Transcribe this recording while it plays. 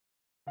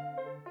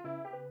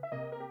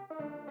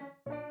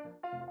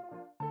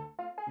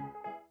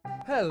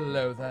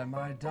Hello there,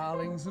 my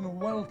darlings,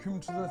 and welcome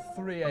to the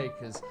 3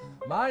 Acres.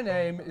 My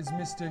name is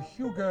Mr.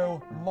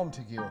 Hugo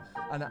Montague,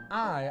 and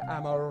I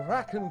am a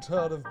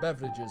raconteur of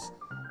beverages.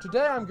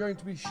 Today I'm going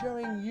to be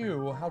showing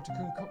you how to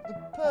concoct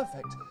the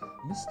perfect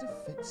Mr.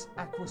 Fitz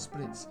Aqua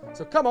Spritz.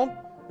 So come on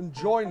and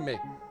join me.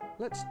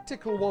 Let's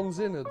tickle one's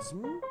innards.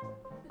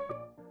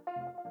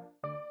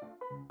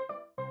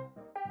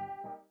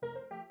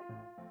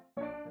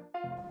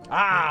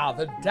 Ah,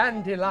 the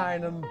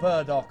Dandelion and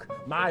Burdock,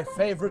 my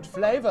favourite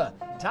flavour.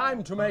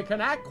 Time to make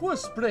an Aqua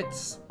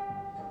Spritz.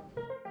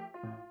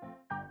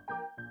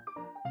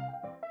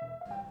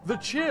 The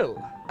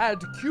chill.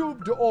 Add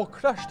cubed or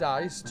crushed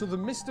ice to the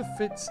Mr.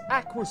 Fitz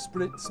Aqua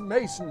Spritz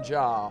mason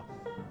jar.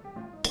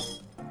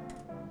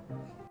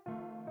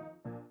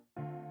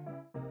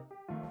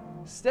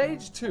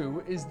 Stage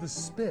 2 is the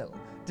spill.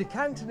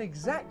 Decant an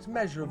exact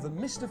measure of the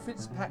Mr.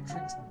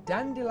 Fitzpatrick's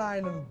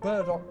Dandelion and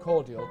Burdock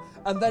cordial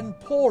and then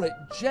pour it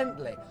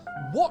gently,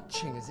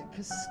 watching as it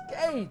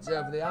cascades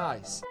over the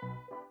ice.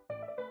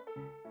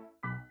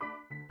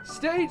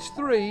 Stage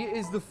 3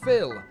 is the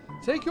fill.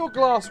 Take your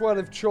glassware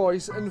of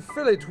choice and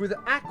fill it with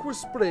Aqua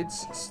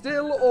Spritz,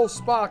 still or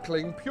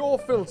sparkling, pure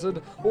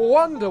filtered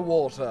wonder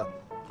water.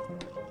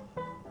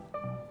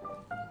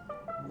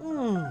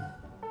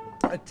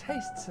 A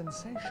taste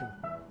sensation.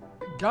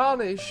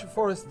 Garnish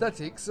for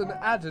aesthetics and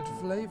added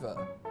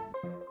flavour.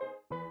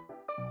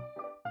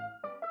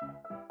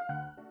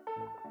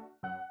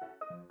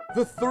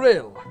 The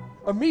thrill.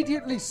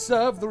 Immediately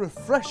serve the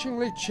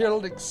refreshingly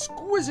chilled,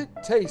 exquisite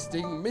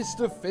tasting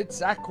Mr.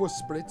 Fitz Aqua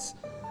Spritz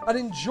and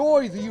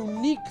enjoy the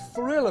unique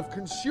thrill of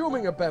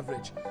consuming a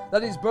beverage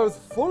that is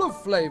both full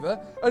of flavour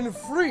and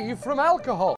free from alcohol.